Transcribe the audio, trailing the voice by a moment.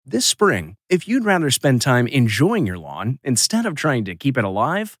This spring, if you'd rather spend time enjoying your lawn instead of trying to keep it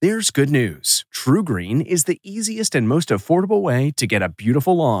alive, there's good news. True Green is the easiest and most affordable way to get a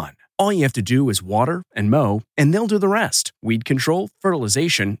beautiful lawn. All you have to do is water and mow, and they'll do the rest. Weed control,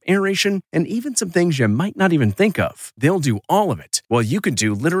 fertilization, aeration, and even some things you might not even think of. They'll do all of it, while you can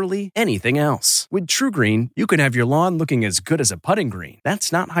do literally anything else. With True Green, you can have your lawn looking as good as a putting green.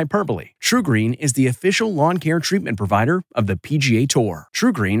 That's not hyperbole. True Green is the official lawn care treatment provider of the PGA Tour.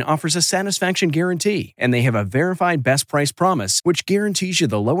 True Green offers a satisfaction guarantee, and they have a verified best price promise, which guarantees you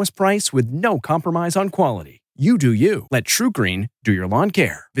the lowest price with no compromise on quality. You do you. Let True Green do your lawn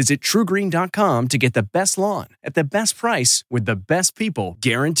care. Visit truegreen.com to get the best lawn at the best price with the best people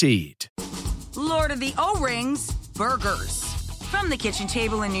guaranteed. Lord of the O-Rings, burgers. From the kitchen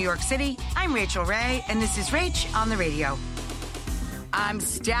table in New York City, I'm Rachael Ray, and this is RACH on the Radio. I'm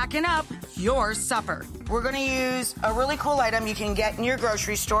stacking up your supper. We're going to use a really cool item you can get in your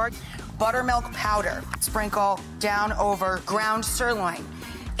grocery store, buttermilk powder. Sprinkle down over ground sirloin.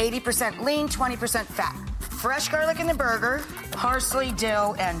 80% lean, 20% fat. Fresh garlic in the burger, parsley,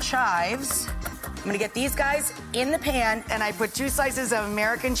 dill, and chives. I'm gonna get these guys in the pan, and I put 2 slices of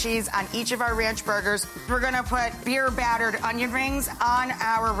American cheese on each of our ranch burgers. We're gonna put beer battered onion rings on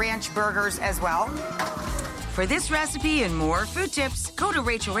our ranch burgers as well. For this recipe and more food tips, go to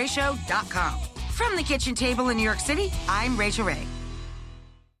RachelRatio.com. From the kitchen table in New York City, I'm Rachael Ray.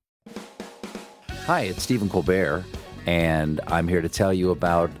 Hi, it's Stephen Colbert. And I'm here to tell you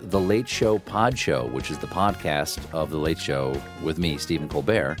about The Late Show Pod Show, which is the podcast of The Late Show with me, Stephen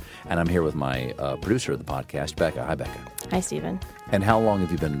Colbert. And I'm here with my producer of the podcast, Becca. Hi, Becca. Hi, Stephen. And how long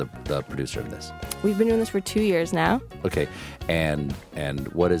have you been the producer of this? We've been doing this for 2 years now. Okay. And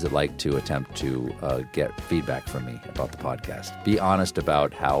what is it like to attempt to get feedback from me about the podcast? Be honest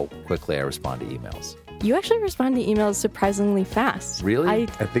about how quickly I respond to emails. You actually respond to emails surprisingly fast. Really? I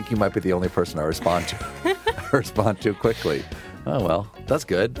think you might be the only person I respond to quickly. Oh, well, that's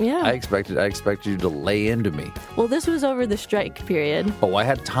good. Yeah. I expected you to lay into me. Well, this was over the strike period. Oh, I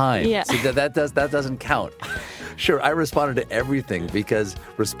had time. Yeah. See, that doesn't count. Sure, I responded to everything because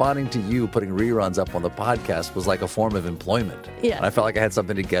responding to you putting reruns up on the podcast was like a form of employment. Yeah. And I felt like I had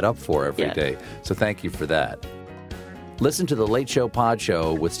something to get up for every day. So thank you for that. Listen to The Late Show Pod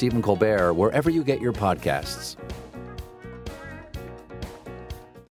Show with Stephen Colbert wherever you get your podcasts.